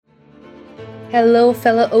Hello,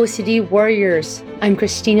 fellow OCD warriors. I'm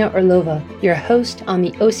Christina Orlova, your host on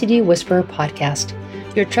the OCD Whisperer podcast,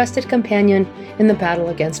 your trusted companion in the battle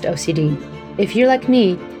against OCD. If you're like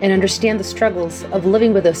me and understand the struggles of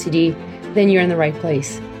living with OCD, then you're in the right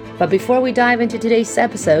place. But before we dive into today's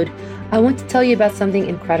episode, I want to tell you about something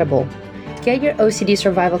incredible. Get your OCD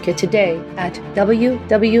survival kit today at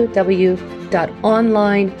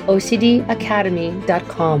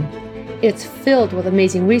www.onlineocdacademy.com. It's filled with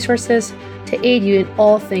amazing resources to aid you in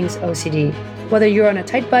all things OCD, whether you're on a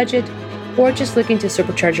tight budget or just looking to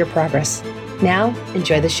supercharge your progress. Now,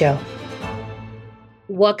 enjoy the show.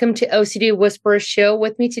 Welcome to OCD Whisperer Show.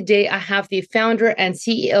 With me today, I have the founder and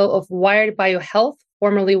CEO of Wired Biohealth,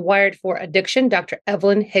 formerly Wired for Addiction, Dr.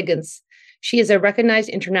 Evelyn Higgins. She is a recognized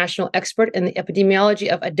international expert in the epidemiology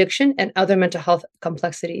of addiction and other mental health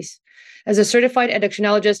complexities. As a certified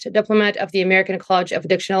addictionologist, diplomat of the American College of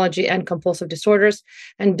Addictionology and Compulsive Disorders,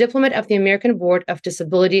 and diplomat of the American Board of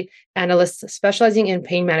Disability Analysts specializing in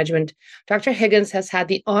pain management, Dr. Higgins has had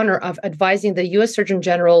the honor of advising the U.S. Surgeon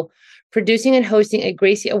General, producing and hosting a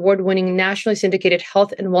Gracie Award-winning nationally syndicated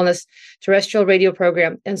health and wellness terrestrial radio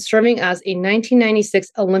program, and serving as a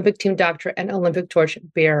 1996 Olympic team doctor and Olympic torch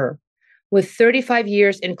bearer. With 35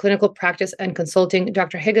 years in clinical practice and consulting,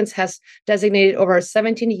 Dr. Higgins has designated over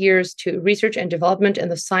 17 years to research and development in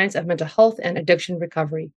the science of mental health and addiction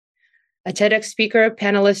recovery. A TEDx speaker,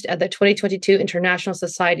 panelist at the 2022 International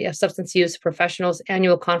Society of Substance Use Professionals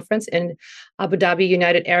Annual Conference in Abu Dhabi,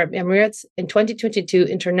 United Arab Emirates, in 2022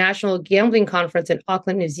 International Gambling Conference in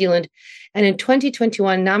Auckland, New Zealand, and in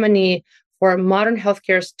 2021 nominee for Modern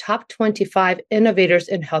Healthcare's Top 25 Innovators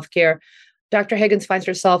in Healthcare. Dr. Higgins finds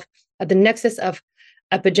herself at the nexus of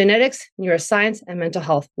epigenetics, neuroscience, and mental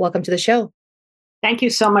health. Welcome to the show. Thank you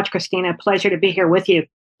so much, Christina. Pleasure to be here with you.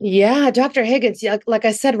 Yeah, Dr. Higgins, like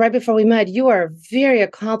I said right before we met, you are a very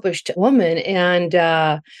accomplished woman, and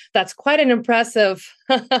that's quite an impressive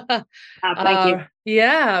Thank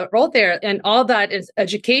you. role there. And all that is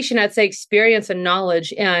education, I'd say experience and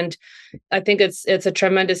knowledge. And I think it's a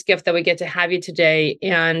tremendous gift that we get to have you today,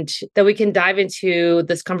 and that we can dive into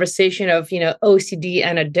this conversation of, OCD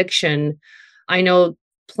and addiction. I know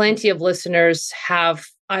plenty of listeners have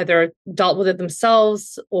either dealt with it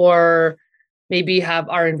themselves or maybe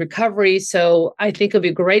are in recovery. So I think it'd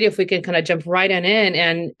be great if we can kind of jump right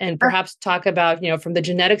in and perhaps talk about, from the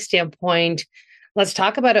genetic standpoint, let's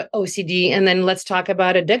talk about OCD and then let's talk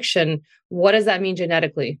about addiction. What does that mean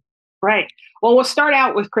genetically? Right. Well, we'll start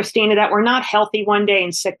out with, Christina, that we're not healthy one day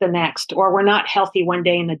and sick the next, or we're not healthy one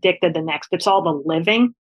day and addicted the next. It's all the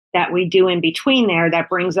living that we do in between there that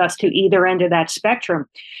brings us to either end of that spectrum.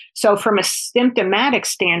 So from a symptomatic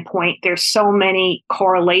standpoint, there's so many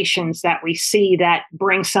correlations that we see that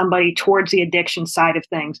bring somebody towards the addiction side of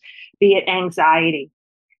things, be it anxiety,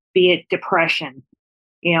 be it depression,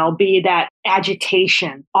 be that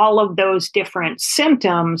agitation. All of those different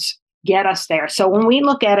symptoms get us there. So when we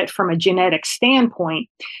look at it from a genetic standpoint,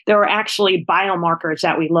 there are actually biomarkers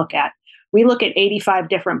that we look at. We look at 85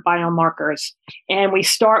 different biomarkers, and we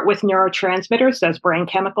start with neurotransmitters, those brain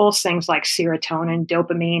chemicals, things like serotonin,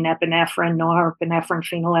 dopamine, epinephrine, norepinephrine,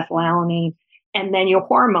 phenylethylamine, and then your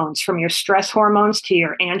hormones, from your stress hormones to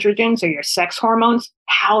your androgens or your sex hormones,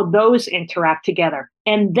 how those interact together.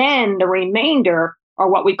 And then the remainder are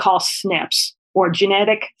what we call SNPs, or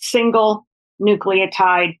genetic single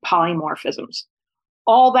nucleotide polymorphisms.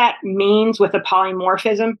 All that means with a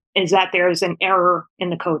polymorphism is that there is an error in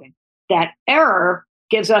the coding. That error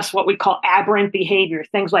gives us what we call aberrant behavior,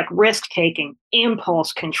 things like risk-taking,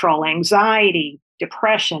 impulse control, anxiety,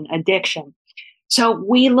 depression, addiction. So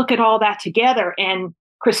we look at all that together. And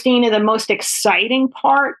Christina, the most exciting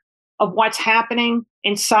part of what's happening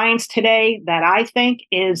in science today that I think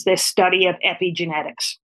is this study of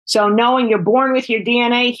epigenetics. So knowing you're born with your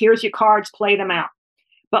DNA, here's your cards, play them out.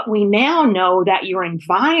 But we now know that your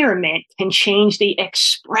environment can change the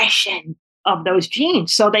expression of those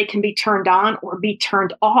genes so they can be turned on or be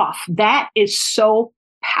turned off. That is so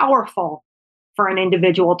powerful for an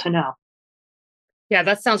individual to know. Yeah,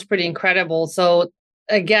 that sounds pretty incredible. So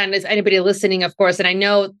again, is anybody listening, of course, and I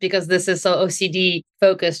know because this is so OCD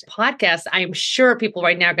focused podcast, I'm sure people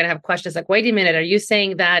right now are going to have questions like, wait a minute, are you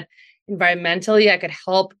saying that environmentally I could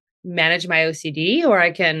help manage my OCD, or I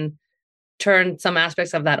can turn some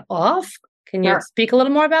aspects of that off? Can you speak a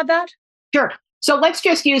little more about that? Sure. So let's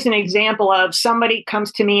just use an example of somebody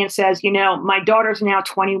comes to me and says, my daughter's now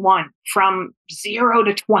 21, from 0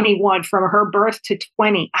 to 21, from her birth to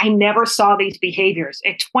 20. I never saw these behaviors.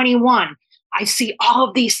 At 21, I see all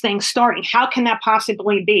of these things starting. How can that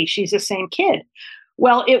possibly be? She's the same kid.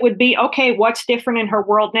 Well, it would be, okay, what's different in her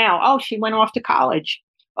world now? Oh, she went off to college.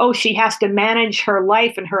 oh, she has to manage her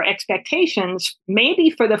life and her expectations, maybe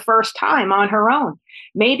for the first time on her own.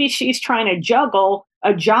 Maybe she's trying to juggle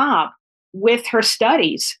a job with her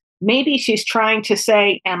studies. Maybe she's trying to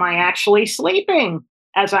say, am I actually sleeping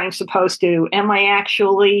as I'm supposed to? Am I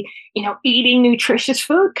actually, eating nutritious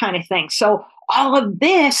food kind of thing? So all of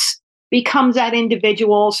this becomes that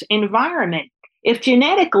individual's environment. If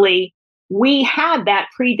genetically we had that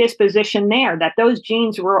predisposition there, that those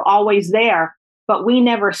genes were always there, but we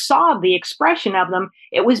never saw the expression of them,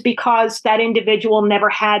 it was because that individual never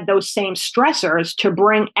had those same stressors to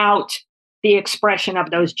bring out the expression of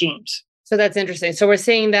those genes. So that's interesting. So we're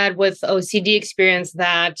saying that with OCD experience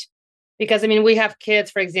that, because we have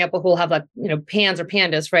kids, for example, who'll have PANS or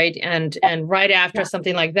PANDAS, right? And right after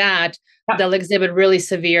something like that, they'll exhibit really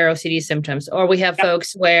severe OCD symptoms. Or we have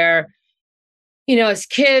folks where, as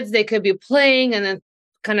kids, they could be playing and then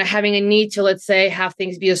kind of having a need to, let's say, have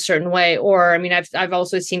things be a certain way. Or, I've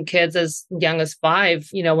also seen kids as young as 5,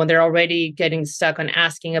 when they're already getting stuck on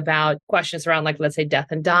asking about questions around, like, let's say,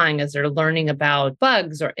 death and dying, as they're learning about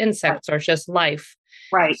bugs or insects or just life.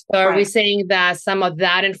 Right. So are we saying that some of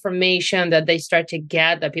that information that they start to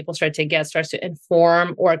get, that people start to get, starts to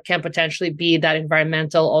inform, or can potentially be that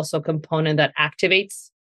environmental also component that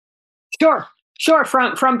activates? Sure.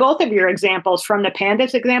 From both of your examples, from the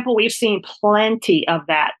PANDAS example, we've seen plenty of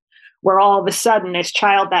that, where all of a sudden this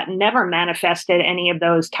child that never manifested any of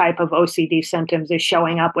those type of OCD symptoms is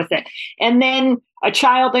showing up with it. And then a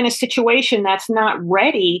child in a situation that's not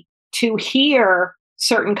ready to hear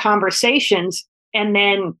certain conversations and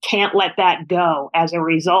then can't let that go as a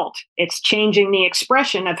result. It's changing the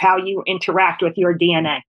expression of how you interact with your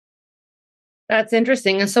DNA. That's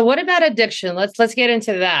interesting. And so what about addiction? Let's get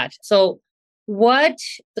into that. So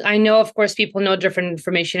I know, of course, people know different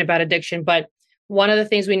information about addiction, but one of the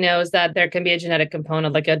things we know is that there can be a genetic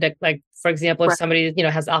component, like for example, if somebody,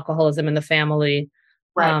 has alcoholism in the family.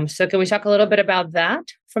 Right. So can we talk a little bit about that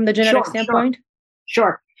from the genetic standpoint?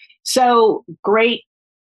 Sure. So great,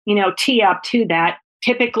 tee up to that.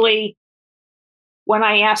 Typically, when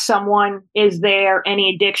I ask someone, is there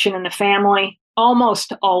any addiction in the family?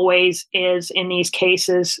 Almost always is in these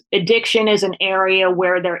cases. Addiction is an area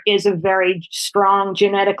where there is a very strong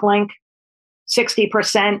genetic link.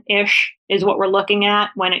 60%-ish is what we're looking at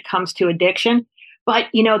when it comes to addiction. But,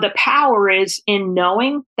 the power is in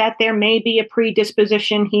knowing that there may be a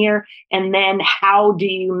predisposition here. And then how do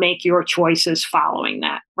you make your choices following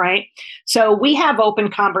that, right? So we have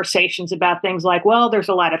open conversations about things like, well, there's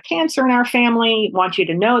a lot of cancer in our family. Want you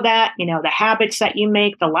to know that, the habits that you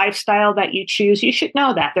make, the lifestyle that you choose, you should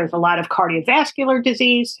know that. There's a lot of cardiovascular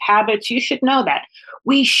disease habits. You should know that.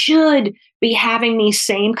 We should be having these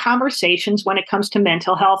same conversations when it comes to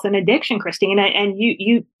mental health and addiction, Christina. And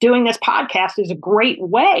you doing this podcast is a great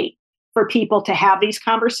way for people to have these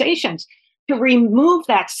conversations, to remove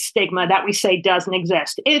that stigma that we say doesn't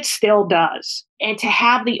exist. It still does. And to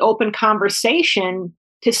have the open conversation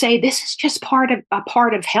to say, this is just a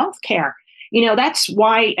part of healthcare. That's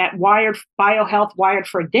why at Wired BioHealth, Wired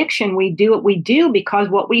for Addiction, we do what we do, because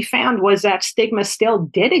what we found was that stigma still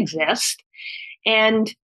did exist.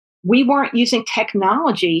 And we weren't using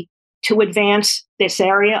technology to advance this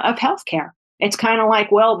area of healthcare. It's kind of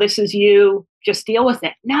like, well, this is you, just deal with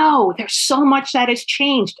it. No, there's so much that has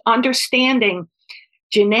changed. Understanding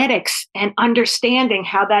genetics and understanding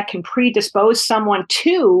how that can predispose someone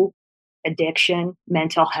to addiction,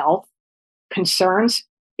 mental health concerns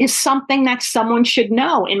is something that someone should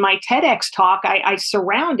know. In my TEDx talk, I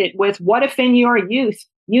surround it with, what if in your youth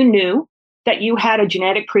you knew that you had a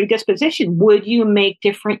genetic predisposition? Would you make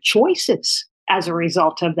different choices as a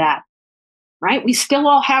result of that? Right? We still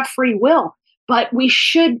all have free will, but we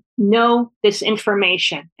should know this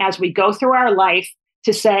information as we go through our life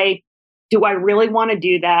to say, do I really want to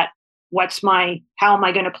do that? How am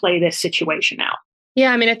I going to play this situation out?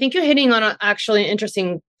 Yeah, I think you're hitting on actually an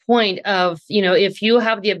interesting point of, if you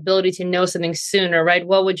have the ability to know something sooner, right?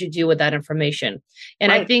 What would you do with that information?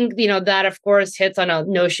 And right. I think, that of course hits on a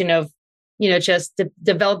notion of, just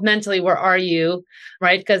developmentally, where are you,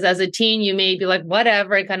 right? Because as a teen, you may be like,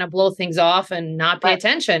 whatever, and kind of blow things off and not pay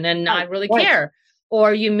attention and not really care.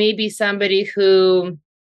 Or you may be somebody who,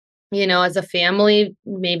 as a family,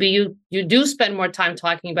 maybe you do spend more time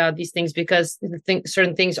talking about these things because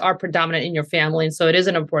certain things are predominant in your family. And so it is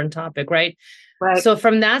an important topic, right? Right. So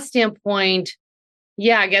from that standpoint,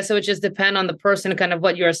 yeah, I guess it would just depend on the person and kind of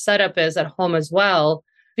what your setup is at home as well.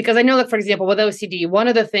 Because I know that, for example, with OCD, one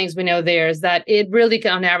of the things we know there is that it really,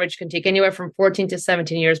 on average, can take anywhere from 14 to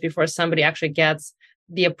 17 years before somebody actually gets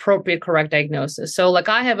the appropriate correct diagnosis. So like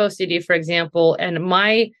I have OCD, for example, and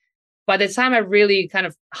my by the time I really kind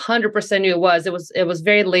of 100% knew it was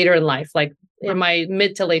very later in life, like in my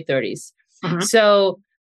mid to late 30s. So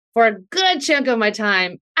for a good chunk of my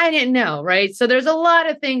time, I didn't know, right? So there's a lot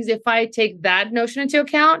of things, if I take that notion into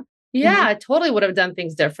account, I totally would have done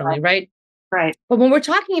things differently, right? Right. But when we're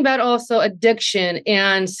talking about also addiction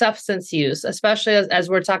and substance use, especially as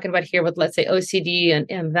we're talking about here with, let's say, OCD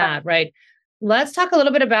and that, right? Let's talk a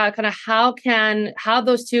little bit about kind of how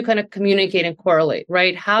those two kind of communicate and correlate,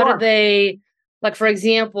 right? How do they, like, for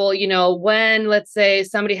example, when, let's say,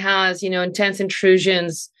 somebody has, intense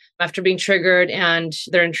intrusions after being triggered and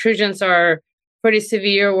their intrusions are pretty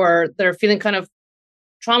severe, or they're feeling kind of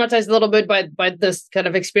traumatized a little bit by this kind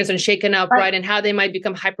of experience and shaken up, right? And how they might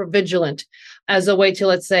become hypervigilant as a way to,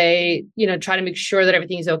 let's say, try to make sure that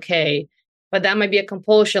everything is okay. But that might be a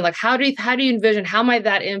compulsion. Like, how do you envision, how might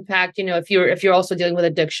that impact, if you're also dealing with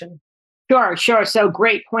addiction? Sure. So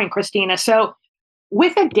great point, Christina. So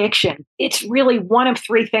with addiction, it's really one of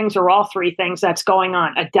three things, or all three things, that's going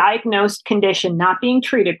on: a diagnosed condition not being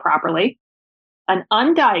treated properly, an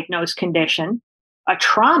undiagnosed condition, a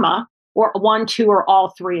trauma, or one, two, or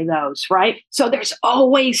all three of those, right? So there's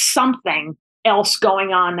always something else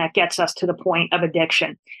going on that gets us to the point of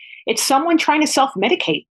addiction. It's someone trying to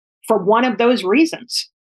self-medicate for one of those reasons.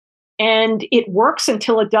 And it works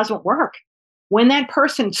until it doesn't work. When that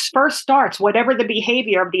person first starts, whatever the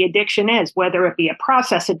behavior of the addiction is, whether it be a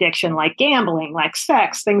process addiction like gambling, like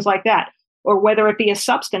sex, things like that, or whether it be a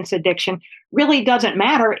substance addiction, really doesn't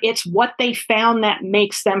matter. It's what they found that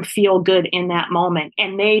makes them feel good in that moment.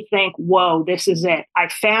 And they think, whoa, this is it. I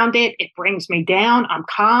found it. It brings me down. I'm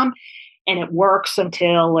calm. And it works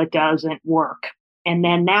until it doesn't work. And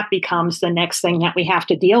then that becomes the next thing that we have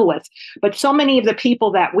to deal with. But so many of the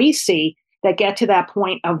people that we see that get to that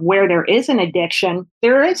point of where there is an addiction,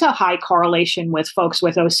 there is a high correlation with folks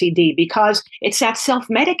with OCD, because it's that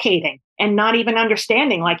self-medicating and not even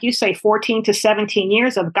understanding, like you say, 14 to 17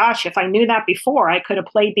 years of, gosh, if I knew that before, I could have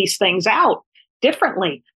played these things out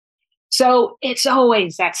differently. So it's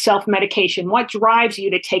always that self-medication. What drives you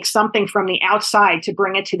to take something from the outside to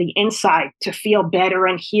bring it to the inside, to feel better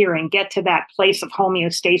and hear and get to that place of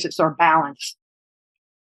homeostasis or balance?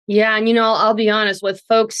 Yeah. And, I'll be honest with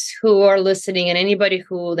folks who are listening, and anybody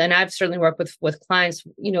who, then I've certainly worked with clients,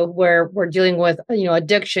 where we're dealing with,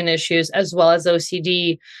 addiction issues as well as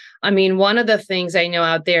OCD. I mean, one of the things I know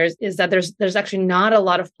out there is that there's actually not a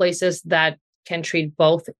lot of places that can treat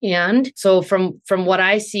both. And so from what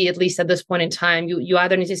I see, at least at this point in time, you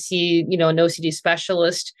either need to see, an OCD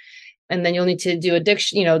specialist, and then you'll need to do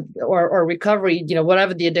addiction, or recovery,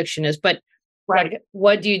 whatever the addiction is. But right.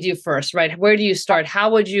 What do you do first, right? Where do you start?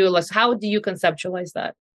 How do you conceptualize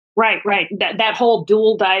that? Right. That whole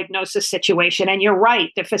dual diagnosis situation. And you're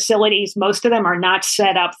right. The facilities, most of them are not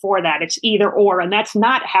set up for that. It's either or. And that's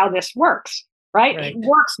not how this works, right? It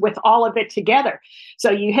works with all of it together.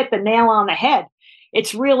 So you hit the nail on the head.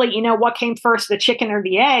 It's really, what came first, the chicken or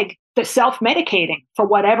the egg? The self-medicating for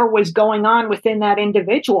whatever was going on within that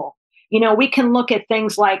individual. We can look at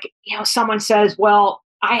things like, someone says, well,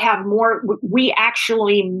 I have more, we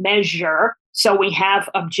actually measure. So we have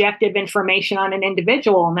objective information on an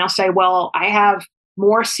individual, and they'll say, well, I have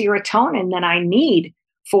more serotonin than I need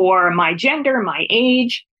for my gender, my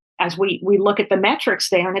age. As we look at the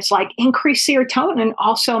metrics there, and it's like increased serotonin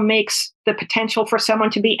also makes the potential for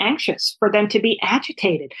someone to be anxious, for them to be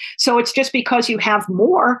agitated. So it's just because you have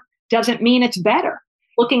more doesn't mean it's better.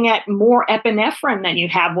 Looking at more epinephrine than you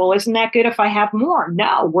have, well, isn't that good if I have more?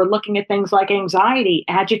 No, we're looking at things like anxiety,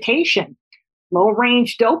 agitation, low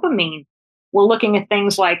range dopamine. We're looking at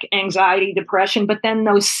things like anxiety, depression, but then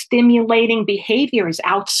those stimulating behaviors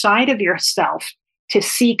outside of yourself to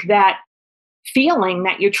seek that feeling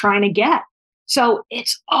that you're trying to get. So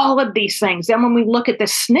it's all of these things. Then when we look at the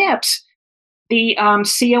SNPs, the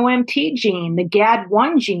COMT gene, the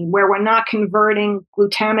GAD1 gene, where we're not converting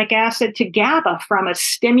glutamic acid to GABA from a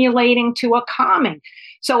stimulating to a calming.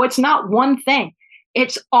 So it's not one thing.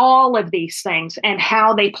 It's all of these things and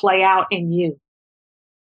how they play out in you.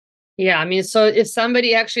 Yeah. I mean, so if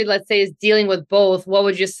somebody actually, let's say, is dealing with both, what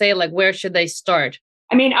would you say? Like, where should they start?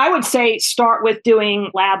 I mean, I would say start with doing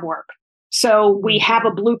lab work. So we have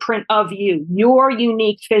a blueprint of you, your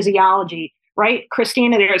unique physiology, right?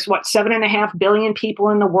 Christina, there's 7.5 billion people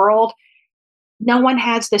in the world. No one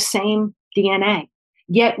has the same DNA.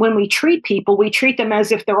 Yet when we treat people, we treat them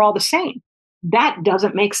as if they're all the same. That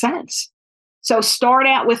doesn't make sense. So start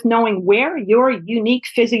out with knowing where your unique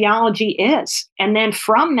physiology is. And then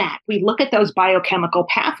from that, we look at those biochemical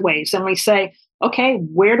pathways and we say, okay,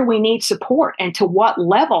 where do we need support and to what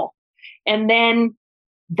level? And then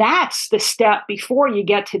that's the step before you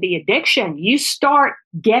get to the addiction. You start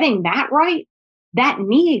getting that right, that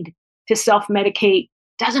need to self-medicate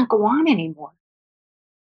doesn't go on anymore.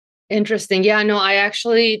 Interesting. Yeah, no,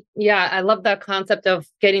 I love that concept of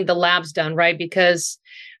getting the labs done, right? Because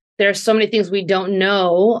there's so many things we don't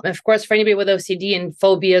know. Of course, for anybody with OCD and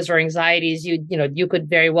phobias or anxieties, you could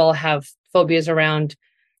very well have phobias around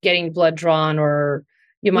getting blood drawn, or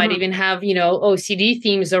you might even have, OCD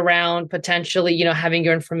themes around potentially, having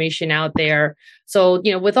your information out there. So,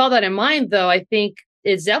 with all that in mind, though, I think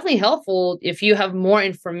it's definitely helpful if you have more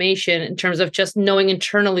information in terms of just knowing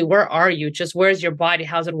internally, where are you? Just where's your body?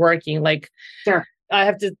 How's it working? Like, Sure. I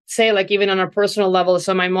have to say, like, even on a personal level,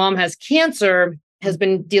 so my mom has cancer, has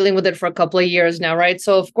been dealing with it for a couple of years now, right?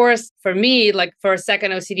 So of course, for me, like for a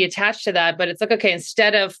second OCD attached to that, but it's like, okay,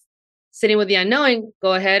 instead of sitting with the unknowing,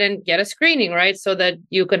 go ahead and get a screening, right? So that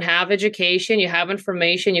you can have education, you have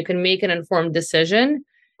information, you can make an informed decision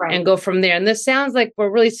and go from there. And this sounds like we're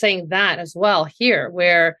really saying that as well here,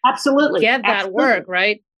 where Absolutely. get that Absolutely. work,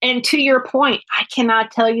 right? And to your point, I cannot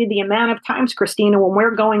tell you the amount of times, Christina, when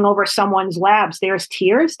we're going over someone's labs, there's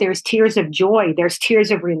tears of joy, there's tears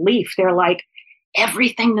of relief. They're like,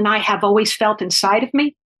 everything that I have always felt inside of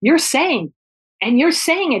me, you're saying, and you're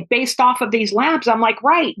saying it based off of these labs. I'm like,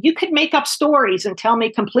 right, you could make up stories and tell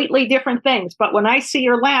me completely different things. But when I see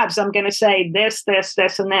your labs, I'm going to say this, this,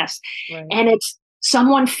 this, and this. Right. And it's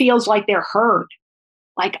someone feels like they're heard.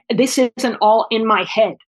 Like this isn't all in my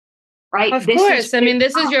head. Right. Of course.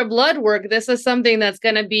 This is your blood work. This is something that's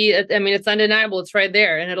going to be, it's undeniable. It's right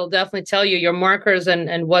there. And it'll definitely tell you your markers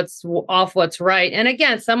and what's off, what's right. And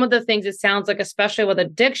again, some of the things it sounds like, especially with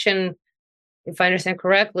addiction, if I understand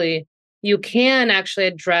correctly, you can actually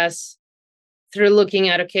address through looking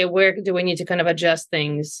at, okay, where do we need to kind of adjust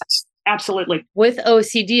things? Absolutely. With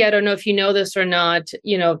OCD, I don't know if you know this or not,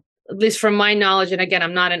 at least from my knowledge, and again,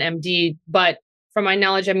 I'm not an MD, but from my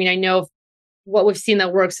knowledge, I know what we've seen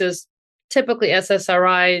that works is typically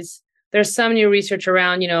SSRIs. There's some new research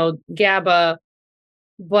around, GABA,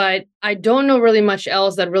 but I don't know really much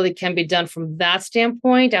else that really can be done from that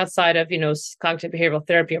standpoint outside of, cognitive behavioral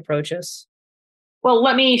therapy approaches. Well,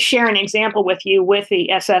 let me share an example with you with the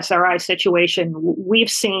SSRI situation.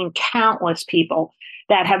 We've seen countless people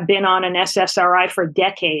that have been on an SSRI for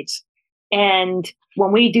decades. And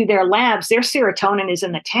when we do their labs, their serotonin is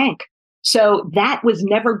in the tank. So that was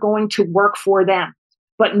never going to work for them.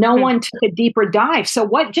 But no one took a deeper dive. So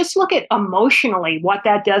just look at emotionally what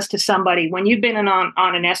that does to somebody when you've been on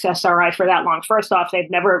an SSRI for that long. First off, they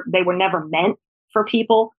were never meant for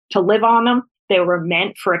people to live on them. They were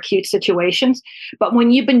meant for acute situations. But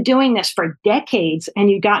when you've been doing this for decades and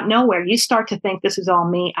you got nowhere, you start to think this is all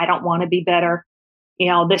me. I don't want to be better.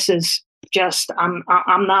 This is just, I'm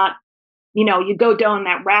not, you go down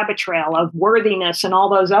that rabbit trail of worthiness and all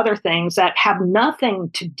those other things that have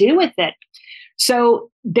nothing to do with it. So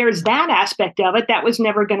there's that aspect of it that was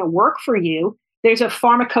never going to work for you. There's a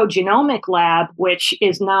pharmacogenomic lab, which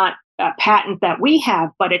is not a patent that we have,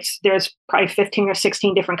 but there's probably 15 or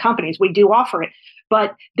 16 different companies. We do offer it.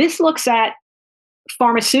 But this looks at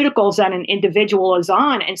pharmaceuticals that an individual is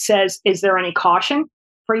on and says, is there any caution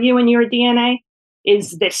for you and your DNA?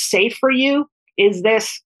 Is this safe for you? Is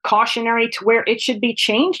this cautionary to where it should be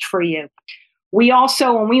changed for you? We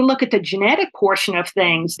also, when we look at the genetic portion of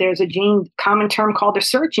things, there's a common term called the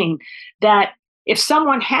SERT gene, that if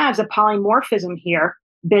someone has a polymorphism here,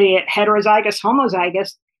 be it heterozygous,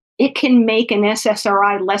 homozygous, it can make an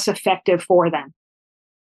SSRI less effective for them.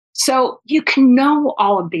 So you can know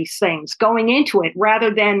all of these things going into it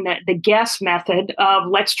rather than the guess method of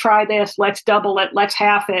let's try this, let's double it, let's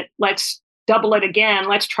half it, let's double it again,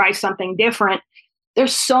 let's try something different.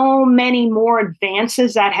 There's so many more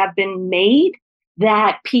advances that have been made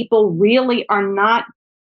that people really are not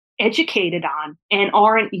educated on and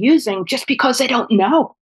aren't using just because they don't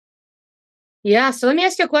know. Yeah. So let me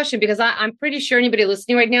ask you a question, because I'm pretty sure anybody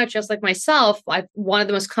listening right now, just like myself, one of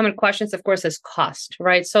the most common questions, of course, is cost,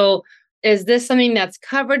 right? So is this something that's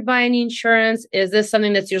covered by any insurance? Is this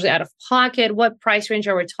something that's usually out of pocket? What price range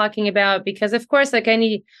are we talking about? Because of course, like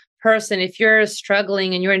any person, if you're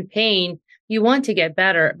struggling and you're in pain, you want to get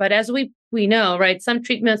better. But as we know, right, some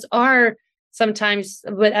treatments are sometimes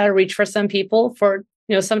a bit out of reach for some people. For,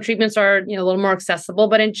 some treatments are, a little more accessible,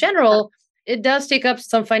 but in general, it does take up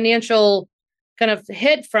some financial kind of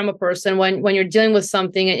hit from a person when you're dealing with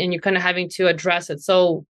something and you're kind of having to address it.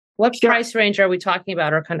 So what price range are we talking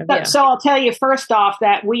about, or kind of? So I'll tell you first off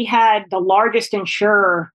that we had the largest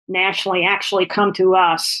insurer nationally actually come to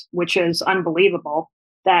us, which is unbelievable.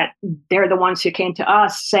 That they're the ones who came to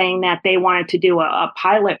us saying that they wanted to do a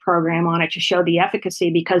pilot program on it to show the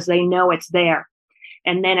efficacy because they know it's there.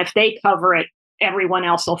 And then if they cover it, everyone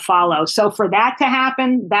else will follow. So for that to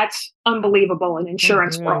happen, that's unbelievable in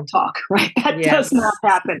insurance world talk, right? That does not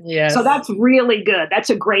happen. Yes. So that's really good. That's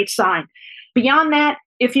a great sign. Beyond that,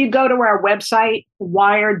 if you go to our website,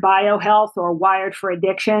 Wired Biohealth or Wired for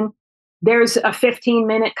Addiction, there's a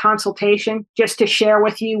 15-minute consultation just to share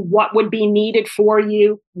with you what would be needed for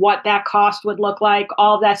you, what that cost would look like.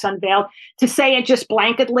 All that's unveiled. To say it just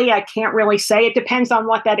blanketly, I can't really say. It depends on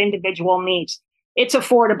what that individual needs. It's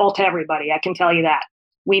affordable to everybody. I can tell you that.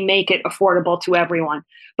 We make it affordable to everyone.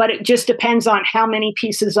 But it just depends on how many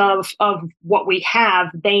pieces of what we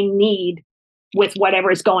have they need with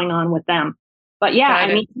whatever is going on with them. But yeah,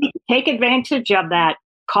 I mean, take advantage of that.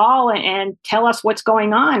 Call and tell us what's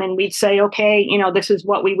going on. And we'd say, okay, this is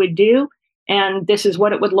what we would do. And this is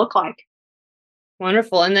what it would look like.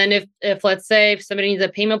 Wonderful. And then if let's say if somebody needs a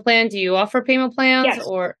payment plan, do you offer payment plans? Yes.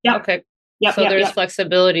 Or Yep. Okay. So there's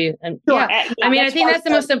flexibility. And sure. I mean, I think that's the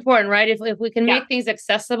most important, right? If we can make things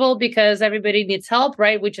accessible because everybody needs help,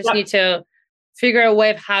 right? We just need to figure out a way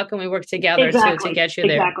of how can we work together to get you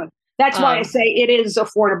there. Exactly. That's why I say it is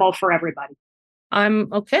affordable for everybody.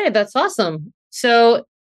 Okay. That's awesome. So,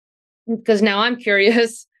 because now I'm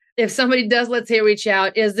curious, if somebody does, let's say, reach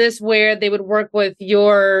out, is this where they would work with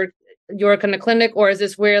your kind of clinic, or is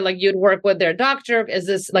this where like you'd work with their doctor? Is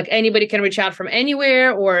this like anybody can reach out from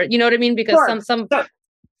anywhere, or you know what I mean? Because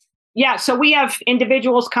so we have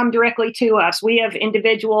individuals come directly to us. We have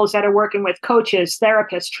individuals that are working with coaches,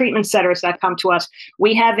 therapists, treatment centers that come to us.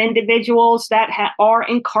 We have individuals that are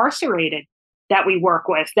incarcerated that we work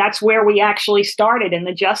with. That's where we actually started in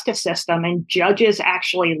the justice system. And judges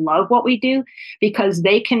actually love what we do because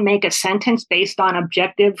they can make a sentence based on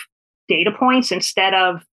objective data points instead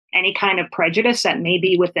of any kind of prejudice that may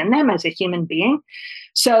be within them as a human being.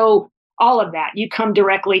 So all of that, you come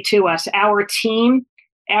directly to us. Our team,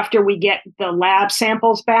 after we get the lab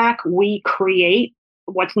samples back, we create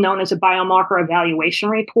what's known as a biomarker evaluation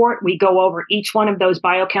report. We go over each one of those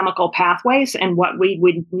biochemical pathways and what we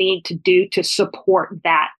would need to do to support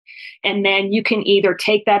that. And then you can either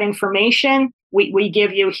take that information, we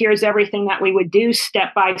give you, here's everything that we would do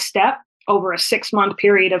step by step over a 6-month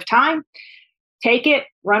period of time. Take it,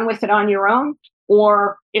 run with it on your own.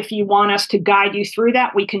 Or if you want us to guide you through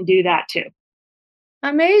that, we can do that too.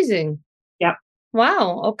 Amazing. Yep.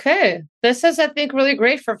 Wow. Okay. This is, I think, really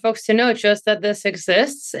great for folks to know just that this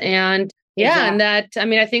exists. And and that, I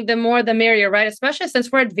mean, I think the more the merrier, right? Especially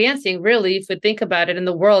since we're advancing, really, if we think about it in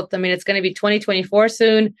the world. I mean, it's going to be 2024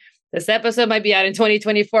 soon. This episode might be out in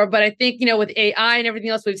 2024. But I think, with AI and everything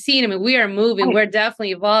else we've seen, I mean, we are moving. We're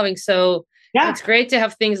definitely evolving. So it's great to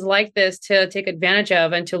have things like this to take advantage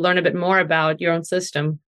of and to learn a bit more about your own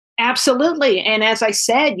system. Absolutely. And as I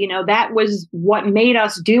said, that was what made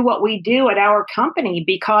us do what we do at our company,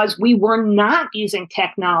 because we were not using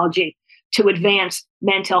technology to advance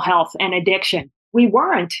mental health and addiction. We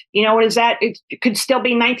weren't. It could still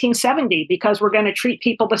be 1970 because we're going to treat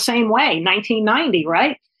people the same way, 1990,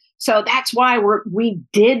 right? So that's why we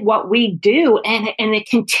did what we do, and it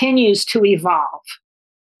continues to evolve.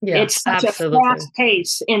 Yeah, it's such a fast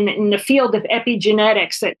pace in the field of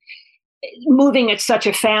epigenetics, that moving at such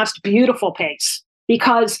a fast, beautiful pace,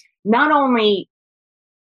 because not only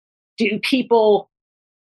do people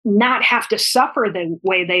not have to suffer the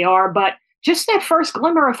way they are, but just that first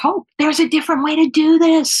glimmer of hope. There's a different way to do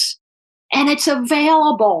this, and it's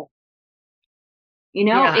available.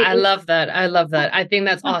 I love that. I think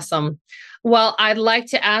that's awesome. Well, I'd like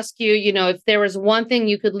to ask you, if there was one thing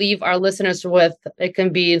you could leave our listeners with, it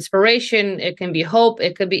can be inspiration, it can be hope,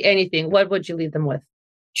 it could be anything. What would you leave them with?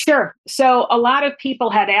 Sure. So a lot of people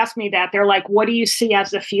have asked me that. They're like, what do you see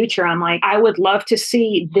as the future? I'm like, I would love to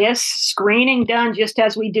see this screening done just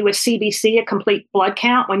as we do a CBC, a complete blood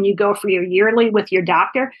count, when you go for your yearly with your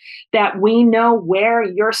doctor, that we know where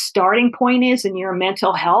your starting point is in your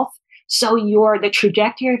mental health. So the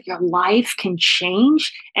trajectory of your life can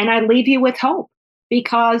change. And I leave you with hope,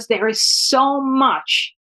 because there is so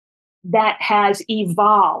much that has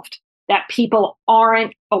evolved that people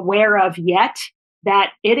aren't aware of yet,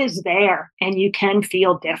 that it is there and you can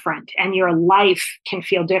feel different and your life can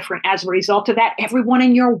feel different. As a result of that, everyone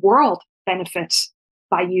in your world benefits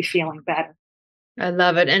by you feeling better. I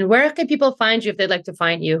love it. And where can people find you if they'd like to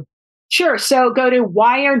find you? Sure. So go to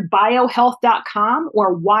wiredbiohealth.com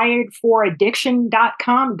or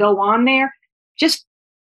wiredforaddiction.com. Go on there. Just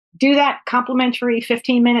do that complimentary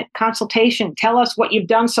 15-minute consultation. Tell us what you've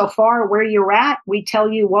done so far, where you're at. We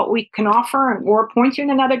tell you what we can offer or point you in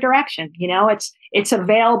another direction. It's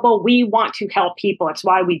available. We want to help people. It's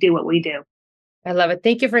why we do what we do. I love it.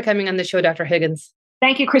 Thank you for coming on the show, Dr. Higgins.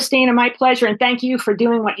 Thank you, Christina. My pleasure. And thank you for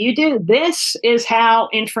doing what you do. This is how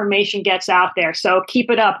information gets out there. So keep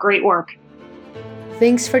it up. Great work.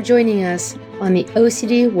 Thanks for joining us on the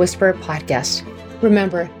OCD Whisperer podcast.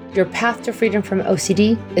 Remember, your path to freedom from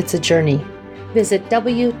OCD, it's a journey. Visit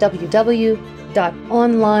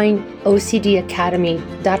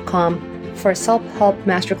www.onlineocdacademy.com for self-help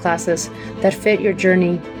masterclasses that fit your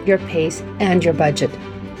journey, your pace, and your budget.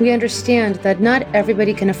 We understand that not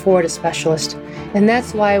everybody can afford a specialist, and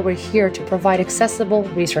that's why we're here to provide accessible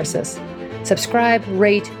resources. Subscribe,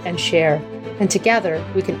 rate, and share, and together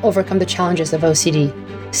we can overcome the challenges of OCD.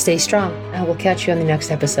 Stay strong, and we'll catch you on the next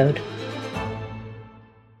episode.